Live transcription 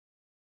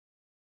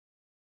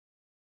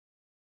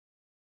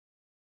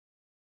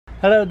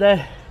Hello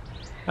there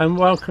and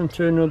welcome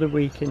to another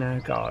week in our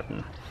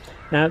garden.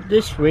 Now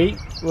this week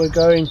we're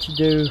going to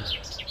do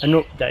an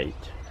update,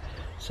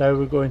 so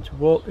we're going to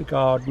walk the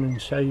garden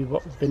and show you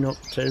what we've been up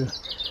to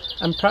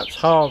and perhaps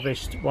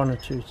harvest one or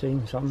two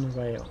things on the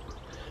way up.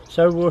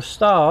 So we'll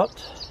start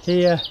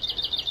here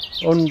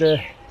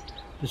under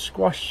the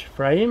squash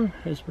frame,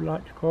 as we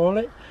like to call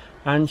it,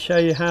 and show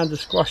you how the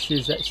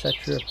squashes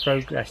etc. are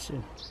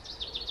progressing.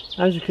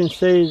 As you can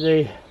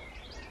see,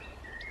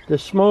 the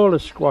smaller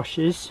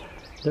squashes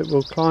that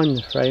will climb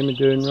the frame are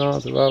doing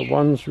rather well.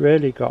 One's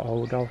really got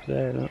hold of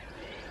there. Look.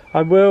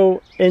 I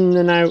will in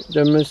and out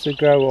them as they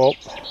grow up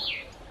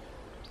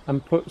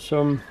and put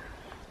some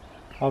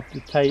of the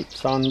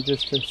tapes on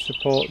just to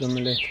support them a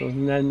little,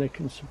 and then they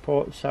can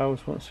support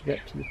themselves once they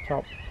get to the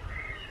top.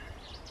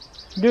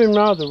 Doing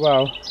rather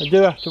well. I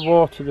do have to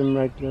water them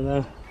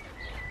regularly.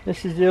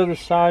 This is the other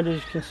side.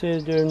 As you can see,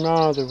 they're doing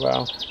rather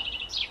well.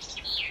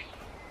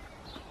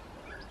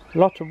 A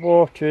lot of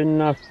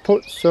watering. I've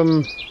put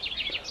some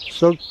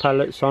slug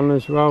pellets on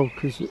as well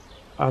because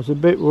I was a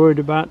bit worried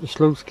about the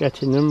slugs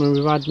getting them, and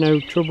we've had no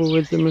trouble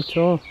with them at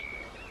all.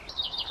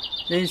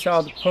 These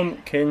are the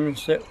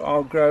pumpkins that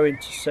I'll grow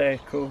into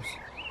circles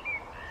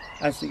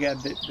as they get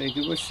a bit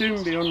bigger. We'll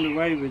soon be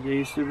underway with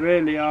these. They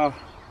really are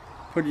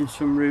putting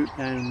some root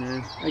down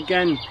now.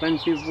 Again,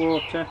 plenty of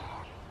water.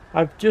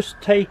 I've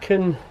just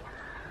taken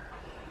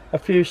a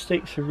few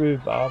sticks of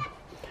rhubarb.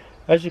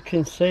 As you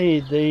can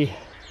see,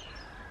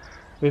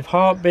 we've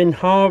been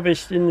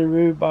harvesting the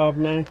rhubarb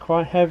now,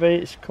 quite heavy.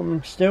 It's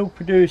still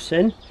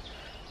producing.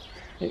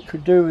 It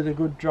could do with a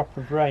good drop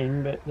of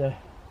rain, but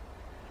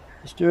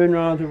it's doing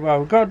rather well.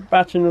 We've got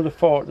about another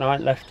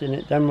fortnight left in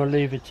it, then we'll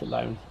leave it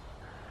alone.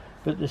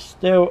 But there's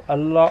still a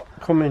lot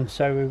coming,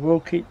 so we will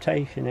keep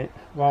taking it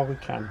while we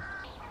can.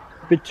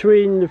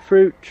 Between the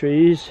fruit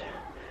trees,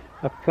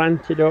 I've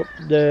planted up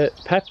the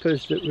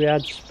peppers that we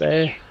had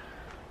spare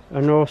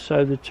and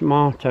also the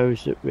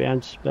tomatoes that we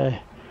had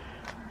spare.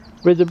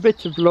 With a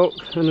bit of luck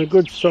and a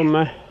good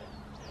summer,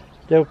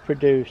 they'll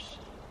produce.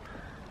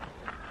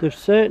 They've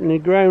certainly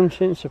grown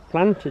since I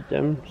planted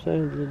them,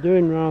 so they're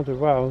doing rather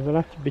well. They'll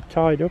have to be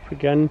tied up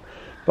again,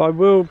 but I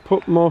will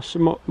put more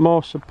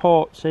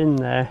supports in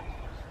there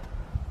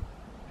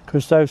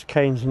because those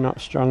canes are not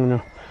strong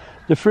enough.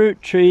 The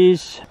fruit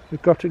trees,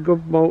 we've got a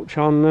good mulch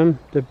on them.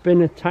 They've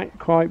been attacked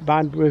quite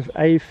bad with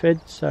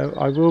aphid, so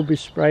I will be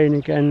spraying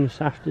again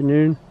this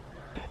afternoon.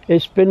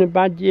 It's been a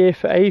bad year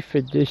for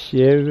aphid this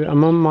year.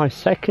 I'm on my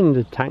second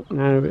attack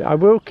now. I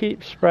will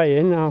keep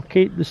spraying. I'll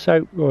keep the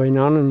soap going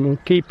on and we'll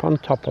keep on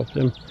top of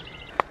them.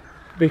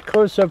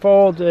 Because of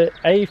all the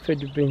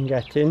aphid I've been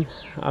getting,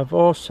 I've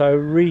also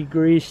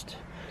re-greased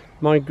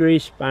my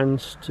grease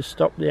bands to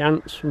stop the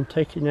ants from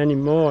taking any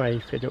more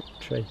aphid up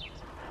the tree.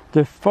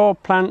 The four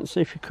plants,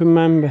 if you can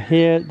remember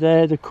here,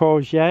 they're the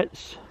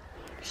courgettes,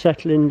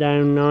 settling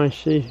down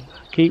nicely.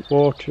 Keep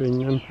watering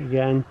them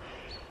again.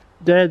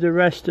 They're the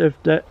rest of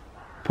the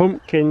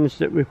pumpkins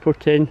that we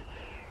put in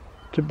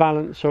to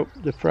balance up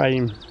the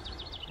frame.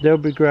 They'll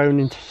be grown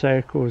into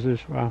circles as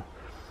well.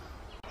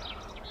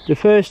 The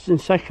first and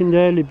second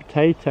early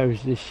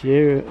potatoes this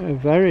year are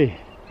very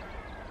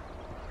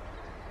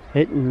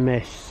hit and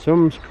miss.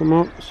 Some's come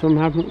up, some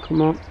haven't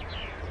come up,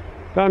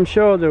 but I'm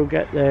sure they'll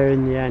get there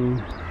in the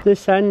end.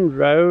 This end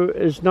row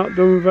has not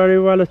done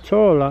very well at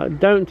all. I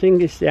don't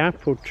think it's the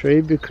apple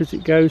tree because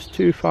it goes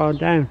too far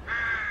down.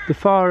 The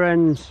far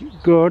end's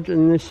good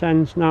and this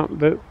end's not,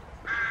 but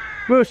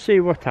we'll see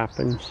what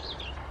happens.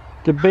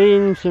 The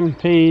beans and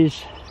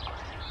peas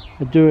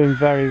are doing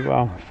very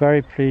well.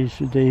 Very pleased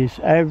with these.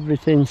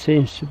 Everything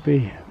seems to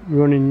be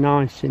running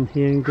nice in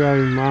here and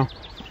growing well.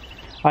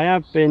 I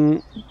have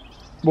been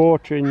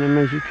watering them,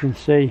 as you can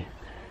see,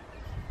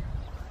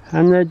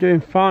 and they're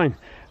doing fine.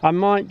 I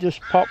might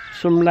just pop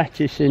some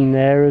lettuce in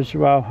there as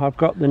well. I've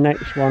got the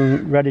next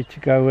one ready to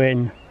go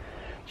in,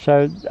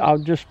 so I'll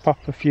just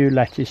pop a few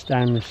lettuce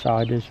down the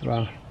side as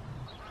well.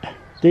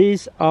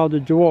 These are the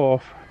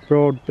dwarf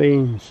broad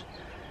beans.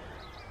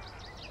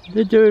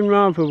 They're doing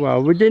rather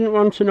well. We didn't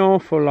want an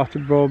awful lot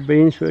of broad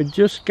beans, we're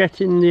just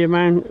getting the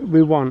amount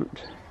we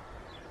want.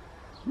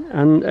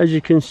 And as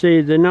you can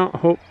see, they're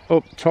not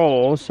up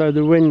tall, so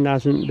the wind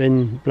hasn't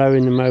been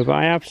blowing them over.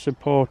 I have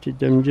supported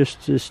them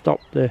just to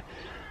stop the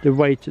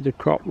weight of the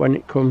crop when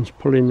it comes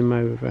pulling them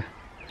over.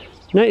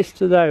 Next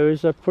to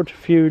those, I've put a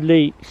few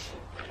leeks.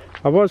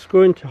 I was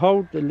going to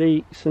hold the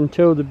leeks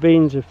until the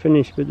beans are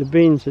finished, but the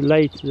beans are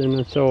later than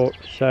I thought,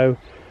 so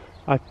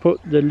I put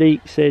the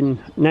leeks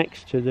in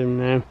next to them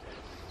now.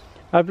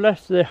 I've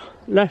left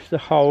the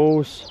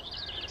holes.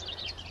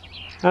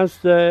 As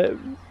the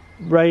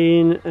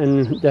rain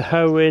and the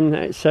hoeing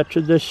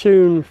etc, they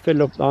soon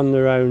fill up on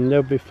their own.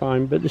 They'll be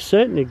fine, but they're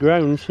certainly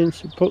grown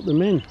since I put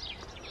them in.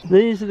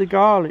 These are the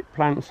garlic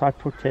plants I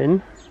put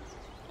in.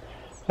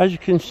 As you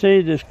can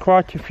see, there's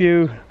quite a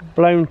few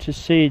blown to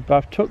seed, but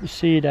I've took the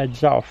seed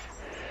heads off.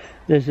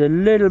 There's a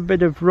little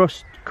bit of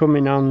rust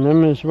coming on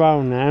them as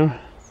well now,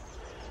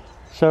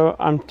 so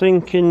I'm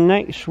thinking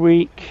next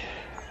week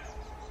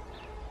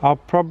I'll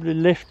probably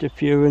lift a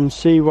few and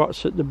see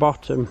what's at the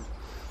bottom.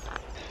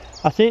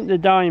 I think they're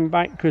dying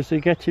back because they're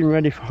getting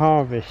ready for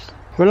harvest.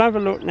 We'll have a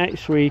look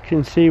next week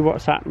and see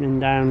what's happening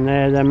down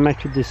there, then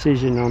make a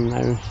decision on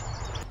those.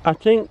 I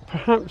think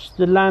perhaps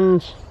the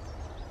land's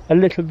a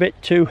little bit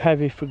too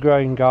heavy for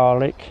growing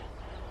garlic,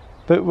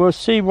 but we'll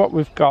see what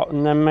we've got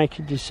and then make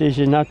a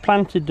decision. I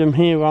planted them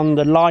here on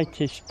the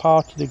lightest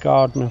part of the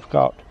garden I've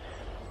got.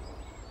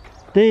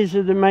 These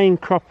are the main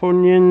crop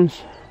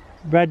onions,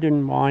 red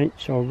and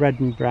white, or red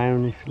and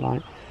brown if you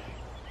like.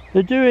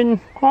 They're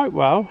doing quite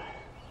well.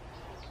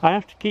 I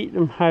have to keep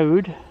them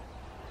hoed.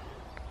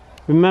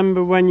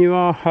 Remember, when you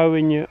are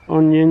hoeing your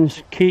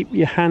onions, keep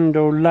your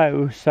handle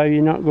low so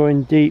you're not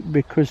going deep,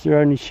 because they're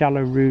only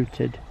shallow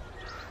rooted.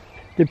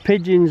 The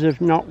pigeons have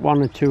knocked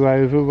one or two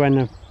over when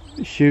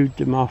I've shooed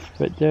them off,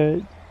 but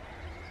they're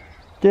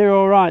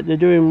alright, they're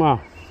doing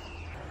well.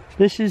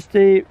 This is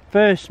the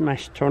first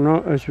mesh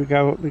tunnel as we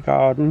go up the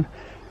garden.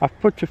 I've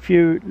put a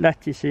few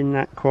lettuce in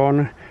that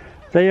corner.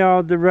 They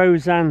are the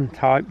Roseanne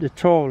type, the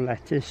tall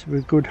lettuce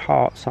with good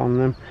hearts on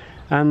them.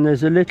 And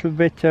there's a little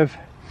bit of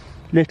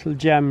little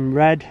gem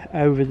red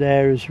over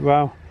there as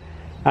well.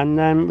 And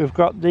then we've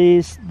got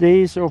these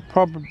will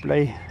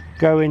probably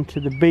go into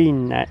the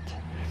bean net.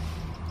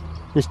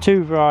 There's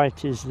two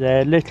varieties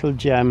there, little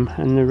gem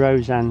and the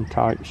Roseanne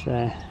types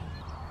there.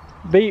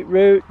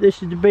 Beetroot,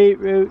 this is the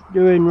beetroot,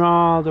 doing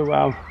rather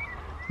well.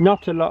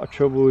 Not a lot of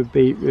trouble with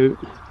beetroot.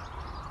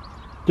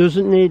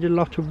 Doesn't need a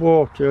lot of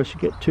water or you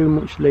get too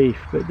much leaf,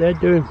 but they're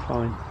doing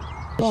fine.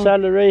 The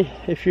celery,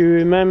 if you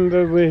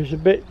remember, we was a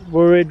bit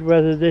worried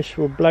whether this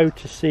will blow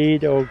to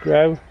seed or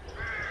grow.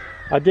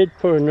 I did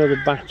put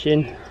another batch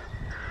in,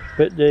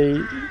 but they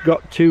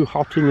got too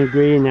hot in the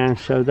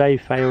greenhouse, so they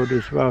failed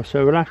as well.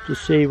 So we'll have to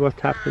see what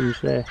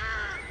happens there.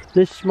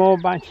 This small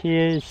batch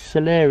here is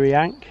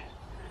celeriac.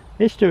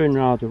 It's doing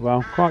rather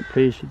well, quite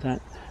pleased with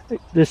that.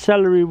 The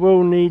celery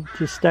will need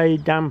to stay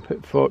damp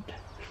at foot,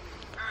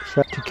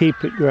 so to keep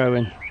it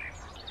growing.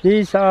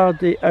 These are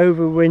the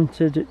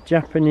overwintered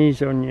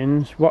Japanese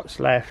onions, what's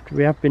left.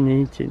 We have been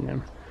eating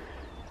them.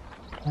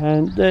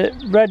 And the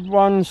red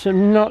ones have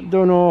not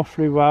done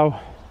awfully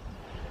well,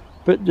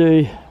 but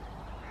the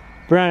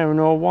brown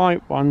or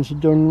white ones have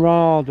done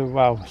rather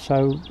well.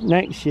 So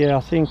next year I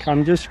think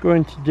I'm just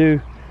going to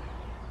do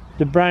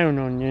the brown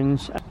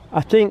onions.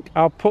 I think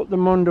I'll put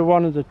them under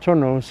one of the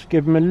tunnels,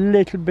 give them a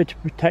little bit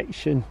of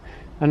protection,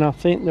 and I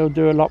think they'll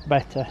do a lot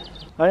better.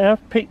 I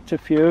have picked a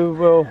few.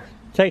 We'll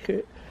take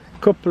a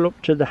couple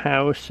up to the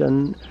house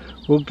and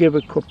we'll give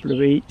a couple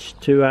of each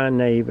to our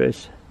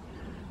neighbours,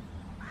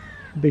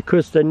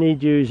 because they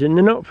need using.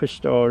 They're not for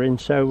storing,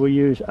 so we'll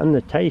use, and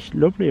they taste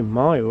lovely and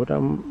mild.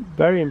 I'm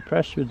very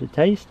impressed with the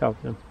taste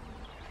of them.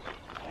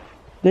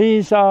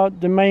 These are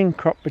the main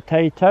crop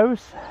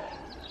potatoes.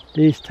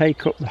 These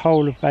take up the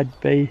whole of bed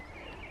B.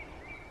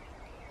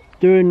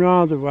 Doing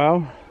rather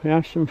well. We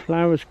have some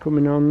flowers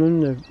coming on them,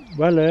 they're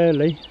well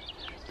early.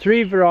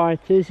 3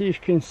 varieties, as you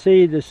can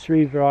see there's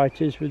 3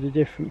 varieties with the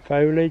different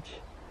foliage.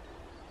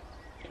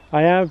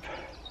 I have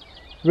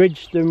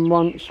ridged them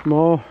once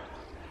more.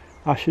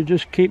 I should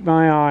just keep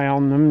my eye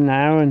on them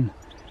now, and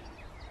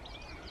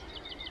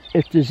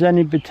if there's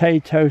any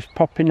potatoes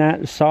popping out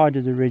the side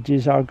of the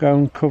ridges, I'll go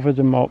and cover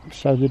them up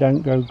so they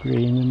don't go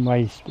green and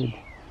wasted.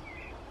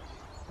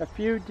 A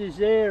few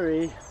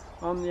Desiree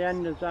on the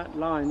end of that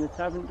line that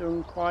haven't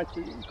done quite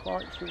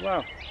so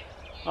well.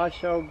 I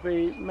shall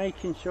be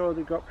making sure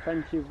they've got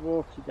plenty of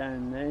water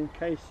down there in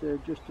case they're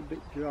just a bit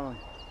dry.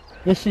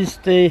 This is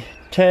the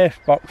turf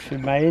box we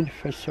made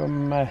for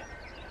some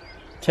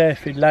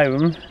turfy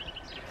loam.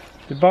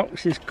 The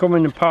box is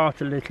coming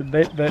apart a little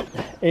bit, but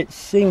it's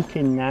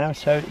sinking now,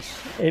 so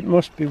it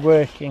must be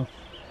working.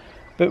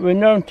 But we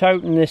don't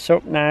open this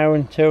up now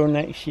until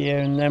next year,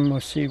 and then we'll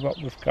see what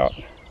we've got.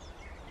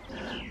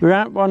 We're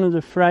at one of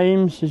the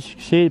frames. As you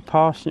can see, the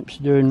parsnips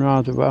are doing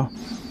rather well.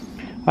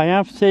 I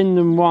have thinned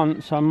them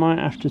once, I might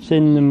have to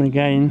thin them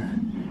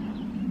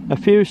again. A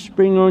few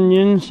spring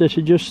onions that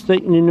are just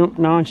thickening up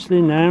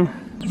nicely now.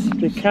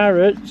 The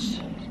carrots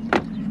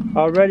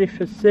are ready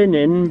for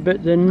thinning,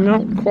 but they're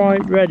not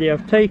quite ready.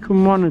 I've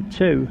taken 1 or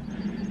 2,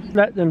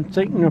 let them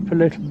thicken up a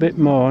little bit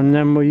more, and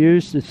then we'll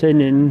use the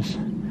thinnings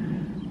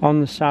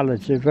on the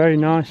salads. They're very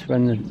nice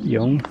when they're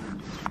young.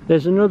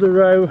 There's another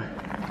row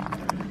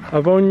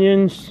of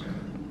onions,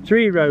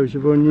 3 rows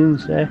of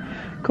onions there,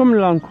 coming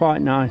along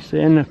quite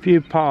nicely, and a few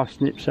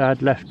parsnips I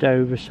had left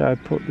over, so I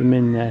put them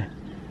in there.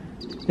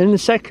 In the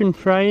second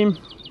frame,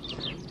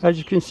 as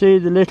you can see,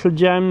 the little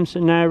gems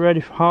are now ready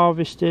for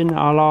harvesting.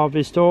 I'll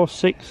harvest all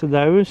 6 of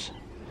those.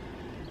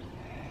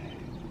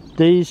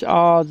 These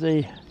are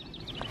the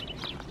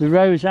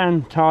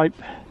Roseanne type.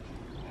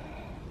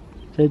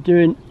 They're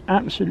doing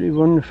absolutely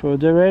wonderful.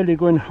 They're really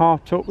going to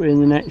heart up in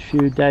the next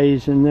few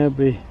days, and they'll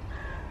be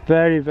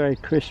very, very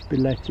crispy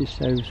lettuce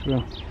as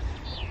well.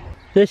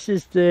 This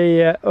is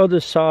the other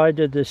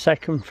side of the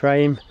second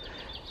frame.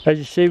 As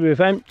you see,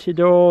 we've emptied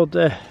all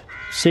the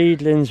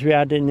seedlings we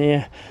had in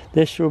here.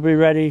 This will be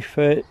ready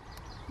for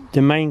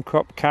the main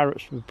crop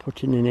carrots we're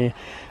putting in here.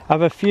 I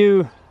have a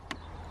few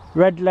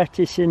red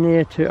lettuce in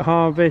here to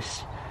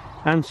harvest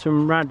and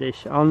some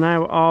radish. I'll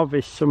now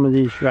harvest some of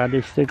these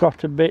radish. They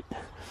got a bit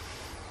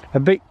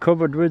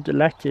covered with the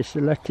lettuce.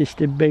 The lettuce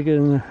did bigger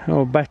than,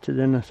 or better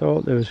than I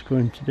thought they was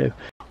going to do.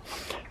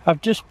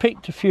 I've just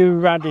picked a few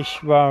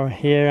radish while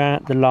here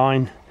out the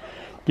line.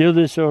 The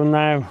others will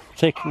now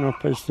thicken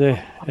up as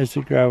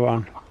they grow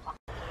on.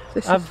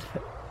 I've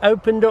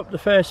opened up the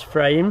first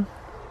frame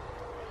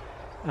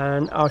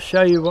and I'll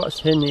show you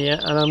what's in here,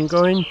 and I'm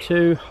going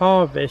to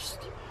harvest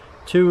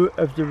 2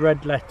 of the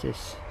red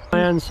lettuce.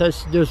 My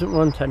ancestor doesn't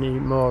want any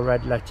more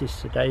red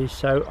lettuce today,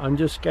 so I'm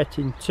just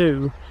getting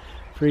 2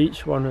 for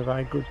each one of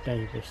our good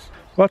neighbours.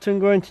 What I'm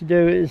going to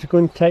do is I'm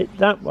going to take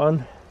that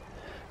one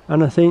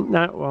and I think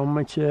that one,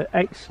 which are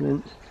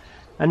excellent,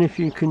 and if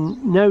you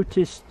can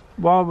notice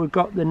while we've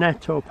got the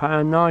net up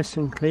how nice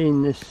and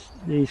clean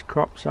these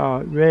crops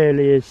are, it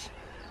really is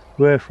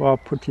worthwhile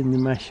putting the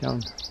mesh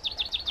on.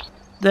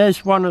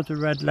 There's one of the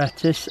red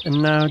lettuce,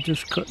 and now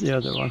just cut the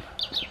other one.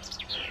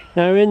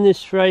 Now in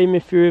this frame,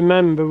 if you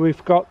remember,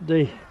 we've got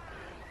the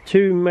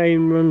 2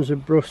 main runs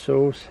of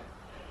Brussels,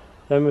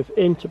 then we've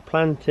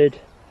interplanted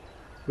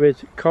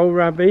with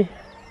kohlrabi,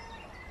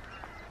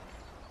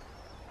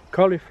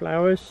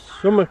 cauliflowers,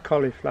 summer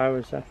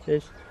cauliflowers that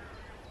is,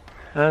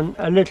 and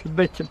a little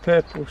bit of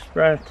purple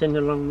sprouting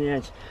along the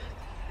edge.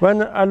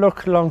 When I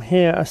look along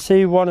here, I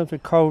see one of the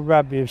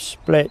kohlrabi have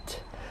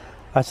split.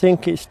 I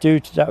think it's due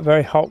to that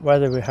very hot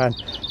weather we had,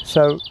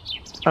 so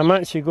I'm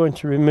actually going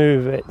to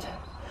remove it.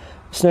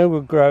 Snow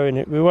will grow in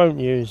it, we won't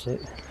use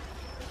it.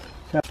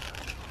 So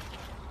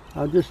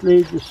I'll just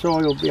leave the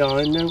soil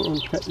behind, don't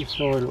want to take the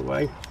soil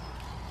away.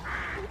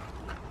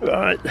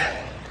 Right,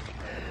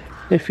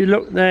 if you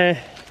look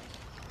there,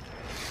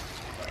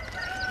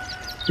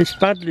 it's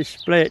badly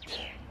split,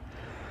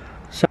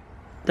 so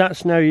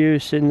that's no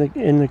use in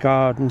the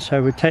garden,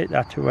 so we take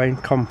that away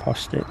and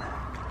compost it.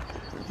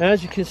 Now,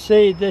 as you can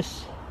see,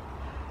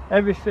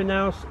 everything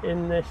else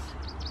in this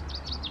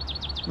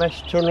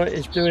mesh tunnel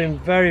is doing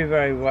very,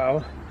 very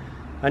well,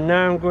 and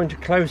now I'm going to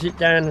close it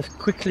down as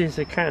quickly as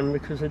I can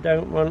because I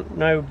don't want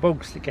no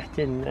bugs to get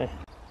in there.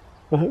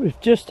 Well, we've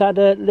just had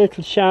a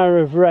little shower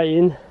of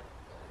rain,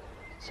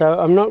 so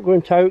I'm not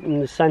going to open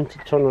the centre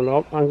tunnel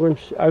up. I'm going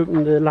to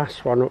open the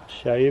last one up to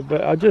show you,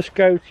 but I'll just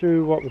go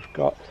through what we've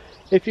got.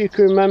 If you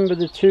can remember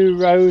the 2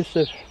 rows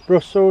of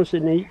Brussels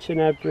in each and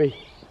every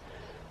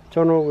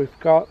tunnel we've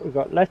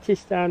got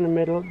lettuce down the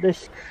middle.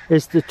 This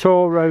is the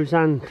tall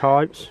Roseanne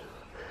types,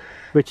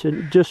 which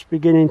are just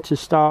beginning to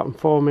start and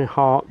form a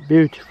heart,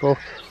 beautiful.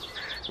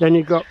 Then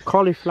you've got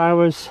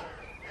cauliflowers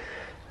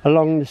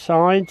along the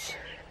sides.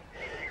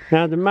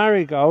 Now the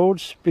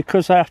marigolds,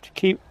 because I have to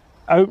keep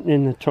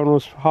opening the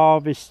tunnels for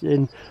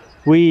harvesting,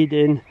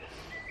 weeding,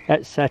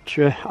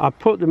 etc., I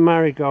put the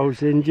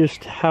marigolds in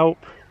just to help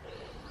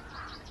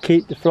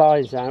keep the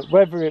flies out.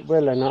 Whether it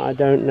will or not, I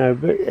don't know,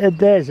 but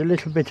there's a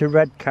little bit of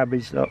red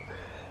cabbage, look.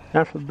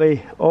 That'll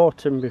be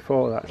autumn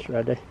before that's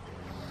ready.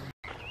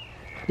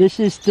 This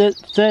is the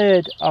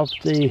 3rd of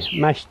the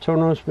mesh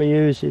tunnels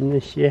we're using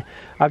this year.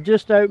 I've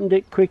just opened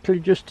it quickly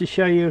just to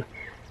show you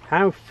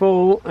how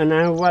full and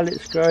how well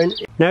it's growing.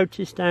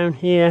 Notice down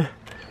here,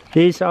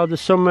 these are the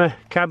summer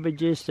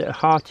cabbages that are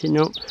hearting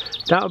up.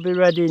 That'll be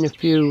ready in a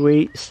few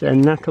weeks,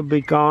 and that'll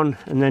be gone,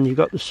 and then you've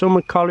got the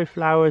summer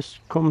cauliflowers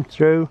come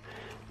through,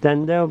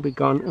 then they'll be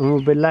gone, and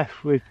we'll be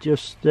left with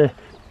just the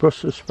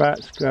Brussels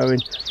sprouts growing.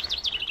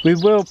 We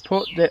will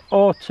put the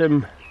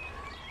autumn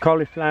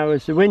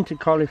cauliflowers, the winter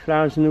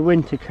cauliflowers and the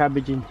winter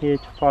cabbage in here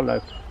to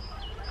follow.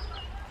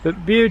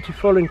 But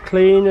beautiful and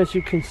clean, as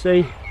you can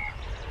see.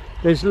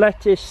 There's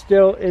lettuce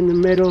still in the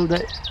middle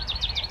that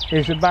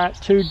is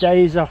about 2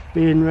 days off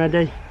being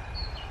ready.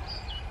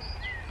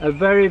 A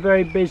very,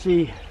 very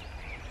busy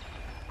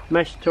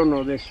mesh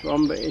tunnel, this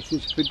one, but it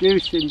is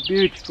producing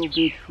beautiful,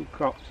 beautiful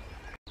crops.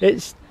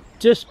 It's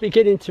just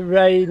beginning to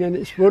rain and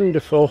it's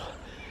wonderful,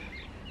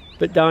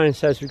 but Diane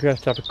says we're going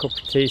to have a cup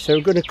of tea, so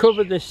we're going to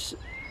cover this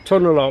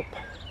tunnel up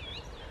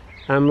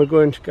and we're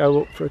going to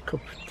go up for a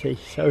cup of tea,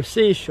 so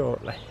see you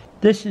shortly.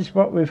 This is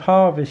what we've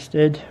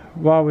harvested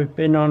while we've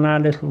been on our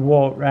little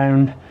walk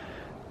round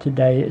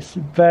today. It's a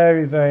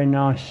very, very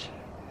nice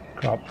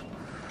crop.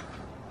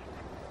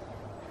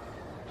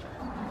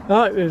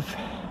 Right, we've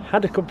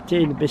had a cup of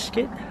tea and a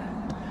biscuit.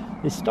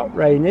 It stopped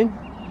raining.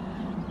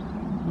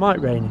 Might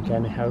rain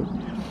again, I hope.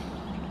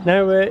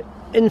 Now we're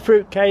in the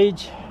fruit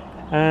cage,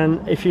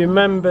 and if you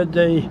remember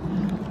the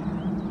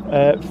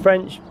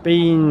French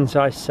beans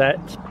I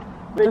set,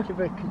 a bit of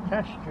a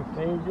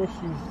catastrophe.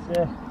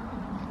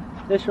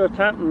 This is what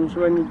happens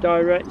when you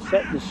direct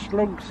set. The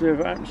slugs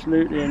have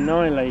absolutely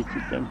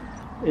annihilated them.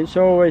 It's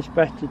always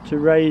better to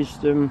raise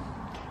them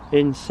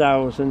in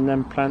cells and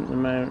then plant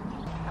them out.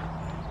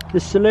 The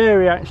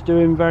celeriac's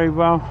doing very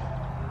well.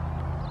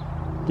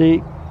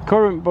 The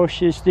currant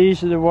bushes,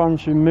 these are the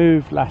ones we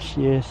moved last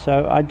year,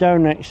 so I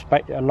don't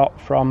expect a lot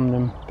from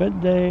them,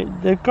 but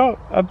they've got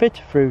a bit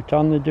of fruit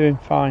on, they're doing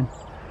fine.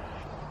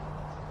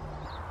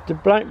 The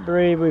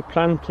blackberry we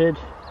planted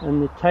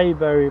and the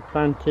tayberry we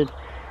planted,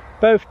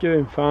 both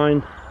doing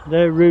fine.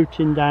 they're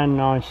rooting down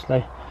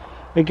nicely.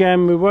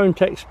 Again, we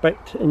won't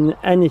expect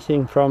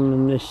anything from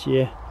them this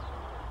year.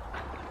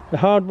 The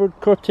hardwood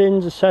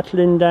cuttings are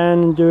settling down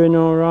and doing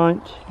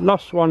alright.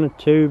 Lost one or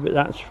two, but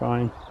that's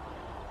fine.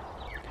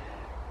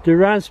 The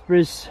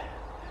raspberries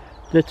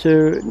that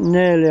are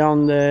nearly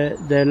on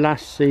their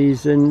last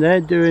season, they're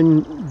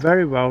doing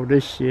very well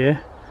this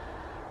year.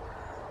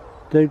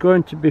 They're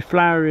going to be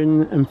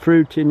flowering and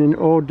fruiting in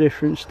all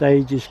different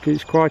stages because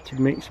it's quite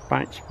a mixed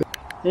batch. But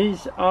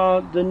these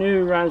are the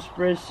new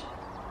raspberries,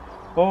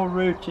 all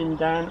rooting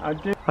down.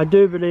 I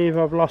do believe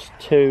I've lost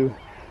two,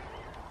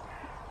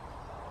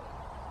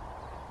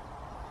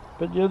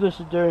 but the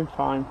others are doing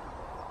fine.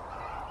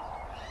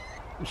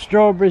 The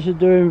strawberries are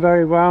doing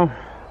very well,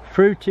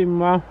 fruiting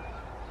well.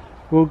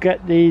 We'll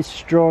get these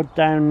strawed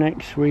down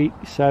next week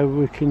so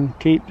we can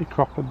keep the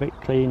crop a bit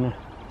cleaner.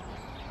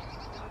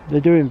 They're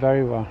doing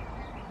very well.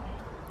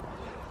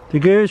 The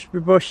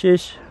gooseberry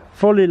bushes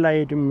fully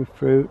laden with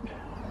fruit.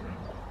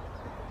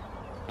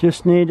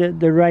 Just needed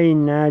the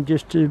rain now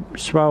just to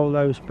swell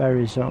those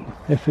berries up.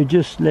 If we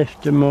just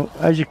lift them up,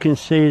 as you can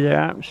see, they're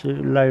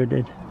absolutely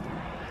loaded.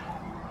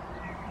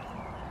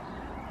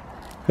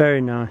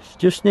 Very nice,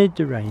 just need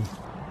the rain.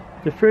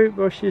 The fruit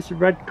bushes, the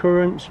red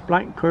currants,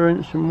 black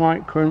currants and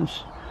white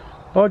currants,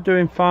 all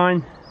doing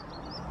fine.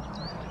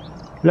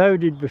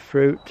 Loaded with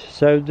fruit,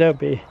 so they'll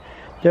be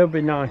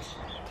nice.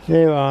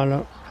 There you are,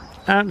 look.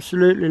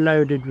 Absolutely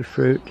loaded with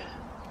fruit.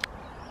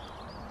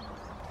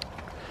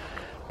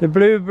 The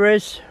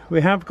blueberries,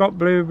 we have got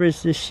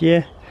blueberries this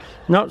year.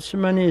 Not so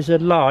many as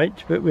I'd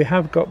like, but we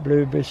have got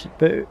blueberries.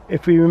 But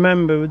if we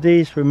remember,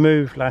 these were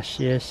moved last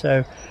year,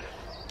 so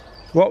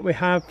what we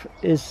have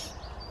is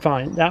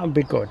fine. That'll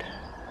be good.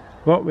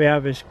 What we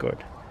have is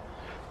good.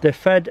 They're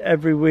fed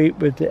every week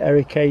with the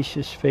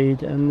ericaceous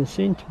feed and they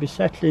seem to be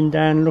settling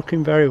down,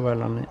 looking very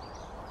well on it.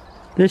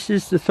 This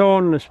is the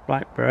thornless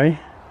blackberry.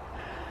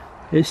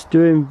 It's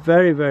doing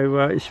very, very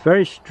well. It's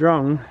very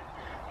strong.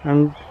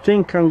 I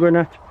think I'm going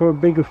to have to put a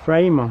bigger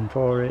frame on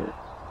for it.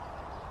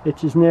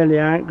 It is nearly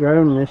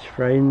outgrown, this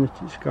frame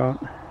that it's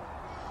got.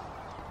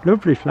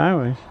 Lovely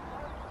flowers.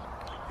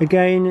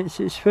 Again,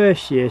 it's its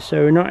first year,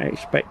 so we're not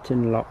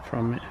expecting a lot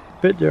from it.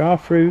 But there are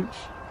fruits.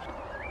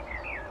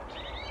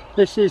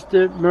 This is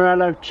the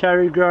Morello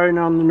cherry growing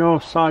on the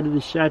north side of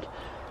the shed.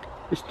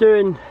 It's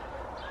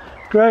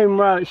growing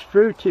well, it's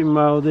fruiting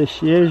well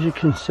this year, as you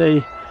can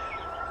see.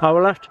 I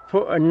will have to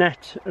put a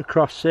net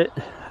across it,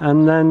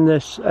 and then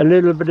there's a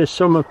little bit of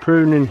summer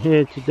pruning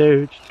here to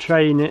do to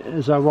train it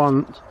as I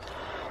want.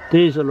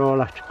 These will all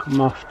have to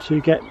come off to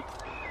get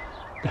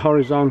the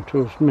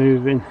horizontals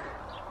moving.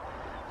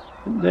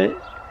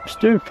 It's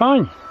doing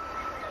fine.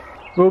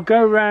 We'll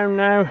go round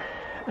now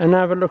and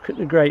have a look at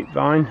the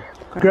grapevine.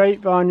 The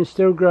grapevine is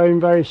still growing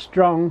very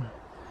strong.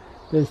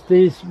 There's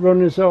these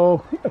runners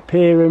all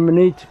appearing. We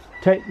need to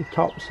take the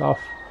tops off.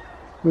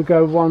 We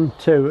go 1,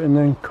 2 and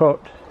then cut.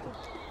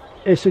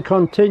 It's a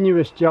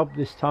continuous job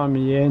this time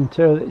of year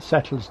until it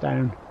settles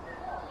down.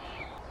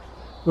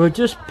 We'll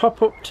just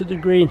pop up to the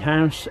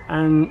greenhouse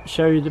and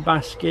show you the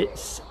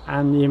baskets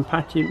and the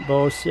impatient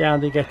balls, see how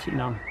they're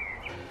getting on.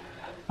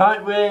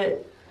 Right, we're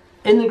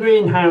in the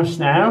greenhouse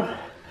now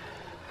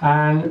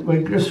and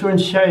we're just going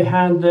to show you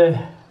how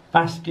the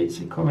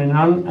baskets are coming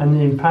on and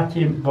the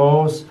impatient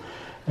balls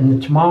and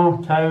the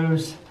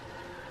tomatoes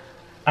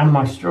and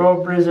my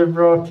strawberries are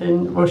brought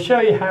in. We'll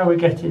show you how we're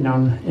getting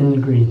on in the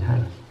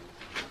greenhouse.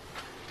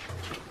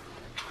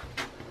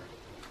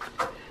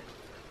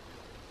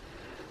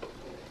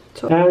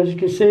 Now, as you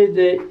can see,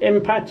 the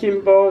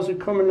impatient balls are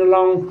coming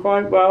along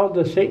quite well.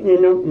 They're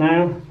thickening up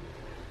now.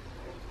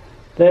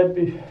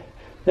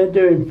 They're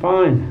doing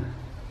fine.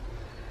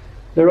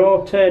 They're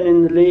all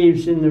turning the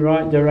leaves in the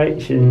right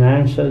direction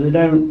now, so they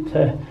don't.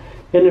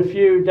 In a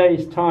few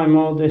days' time,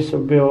 all this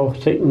will be all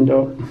thickened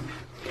up.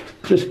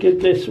 Just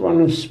give this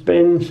one a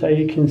spin so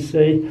you can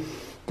see.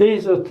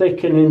 These will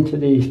thicken into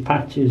these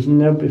patches,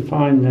 and they'll be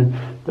fine then.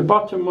 The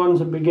bottom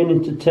ones are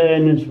beginning to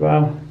turn as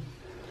well.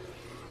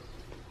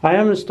 I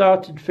haven't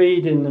started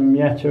feeding them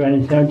yet or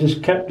anything, I've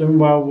just kept them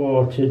well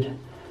watered.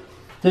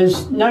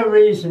 There's no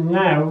reason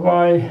now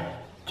why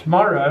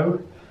tomorrow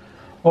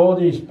all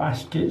these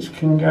baskets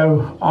can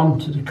go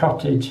onto the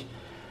cottage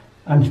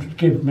and it'll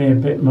give me a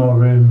bit more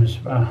room as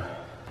well.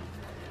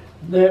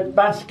 The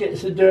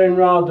baskets are doing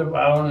rather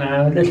well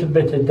now, a little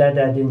bit of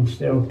deadheading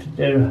still to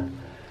do.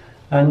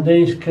 And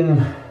these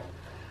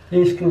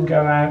can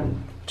go out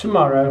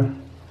tomorrow.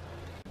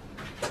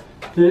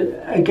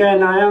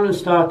 Again, I haven't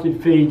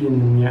started feeding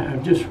them yet,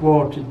 I've just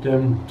watered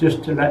them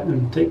just to let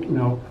them thicken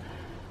up.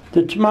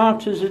 The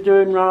tomatoes are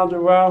doing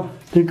rather well.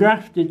 The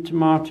grafted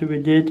tomato we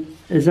did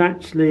is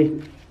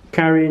actually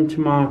carrying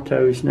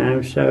tomatoes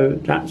now, so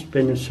that's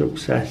been a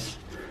success.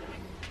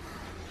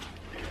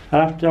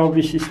 I'll have to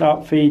obviously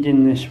start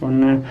feeding this one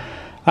now.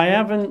 I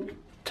haven't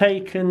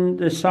taken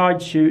the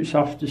side shoots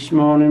off this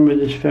morning with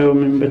this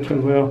filming, but I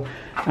will.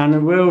 And I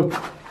will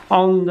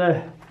on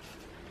the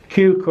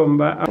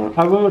cucumber.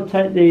 I will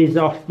take these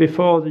off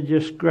before they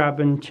just grab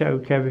and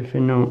choke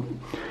everything up.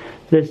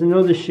 There's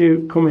another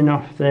shoot coming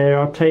off there.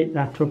 I'll take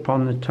that up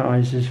on the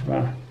ties as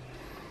well.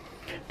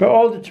 But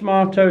all the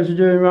tomatoes are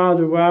doing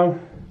rather well.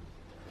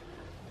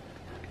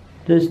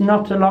 There's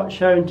not a lot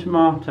showing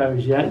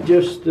tomatoes yet,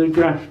 just the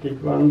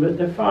grafted one, but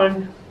they're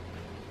fine.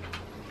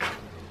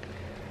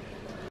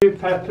 Two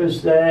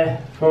peppers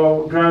there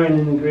for growing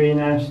in the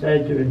greenhouse,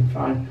 they're doing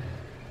fine.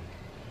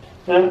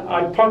 Now,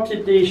 I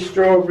potted these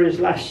strawberries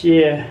last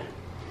year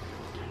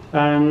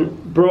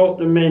and brought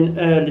them in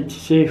early to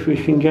see if we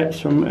can get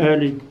some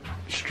early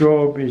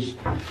strawberries.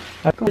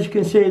 As you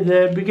can see,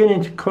 they're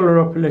beginning to colour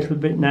up a little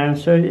bit now,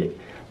 so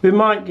we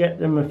might get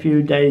them a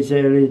few days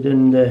earlier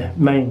than the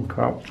main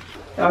crop.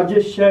 I'll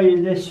just show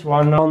you this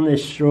one on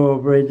this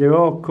strawberry. They're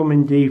all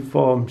coming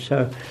deformed,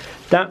 so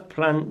that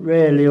plant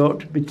really ought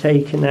to be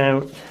taken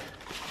out.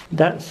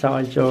 That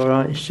side's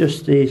alright, it's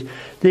just these.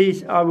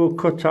 These I will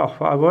cut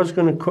off. I was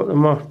going to cut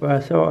them off, but I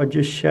thought I'd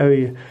just show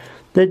you.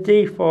 They're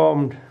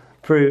deformed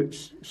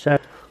fruits, so,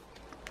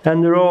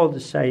 and they're all the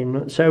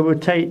same, so we'll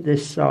take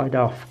this side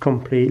off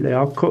completely.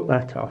 I'll cut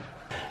that off.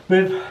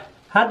 We've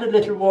had a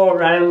little walk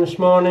around this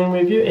morning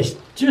with you. It's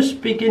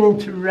just beginning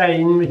to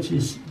rain, which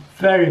is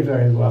very,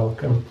 very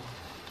welcome.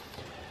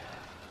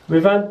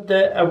 We've had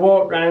a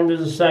walk round,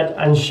 as I said,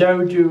 and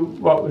showed you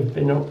what we've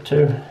been up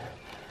to.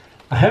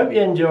 I hope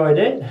you enjoyed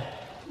it.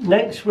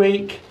 Next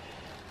week,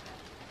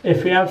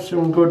 if we have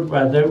some good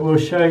weather, we'll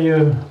show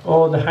you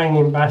all the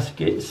hanging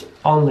baskets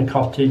on the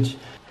cottage.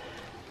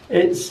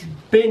 It's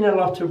been a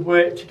lot of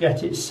work to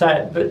get it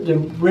set, but the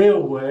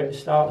real work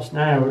starts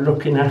now. We're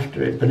looking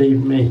after it,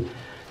 believe me.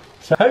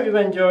 So I hope you've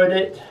enjoyed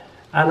it,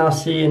 and I'll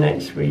see you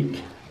next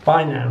week.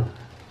 Bye now.